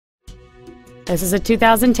This is a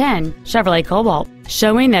 2010 Chevrolet Cobalt,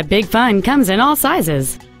 showing that big fun comes in all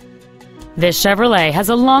sizes. This Chevrolet has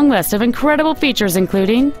a long list of incredible features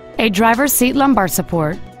including a driver's seat lumbar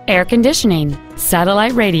support, air conditioning,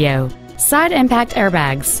 satellite radio, side impact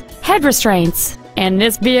airbags, head restraints, and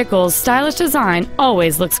this vehicle's stylish design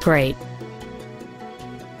always looks great.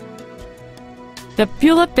 The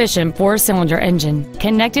fuel-efficient 4-cylinder engine,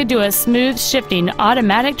 connected to a smooth shifting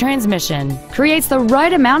automatic transmission, creates the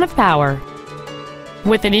right amount of power.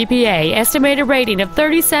 With an EPA estimated rating of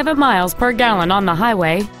 37 miles per gallon on the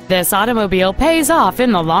highway, this automobile pays off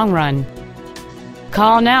in the long run.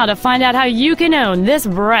 Call now to find out how you can own this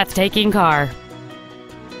breathtaking car.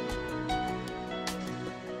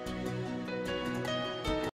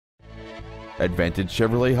 Advantage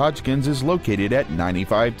Chevrolet Hodgkins is located at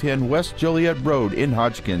 9510 West Joliet Road in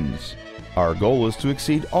Hodgkins. Our goal is to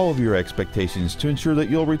exceed all of your expectations to ensure that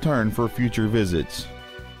you'll return for future visits.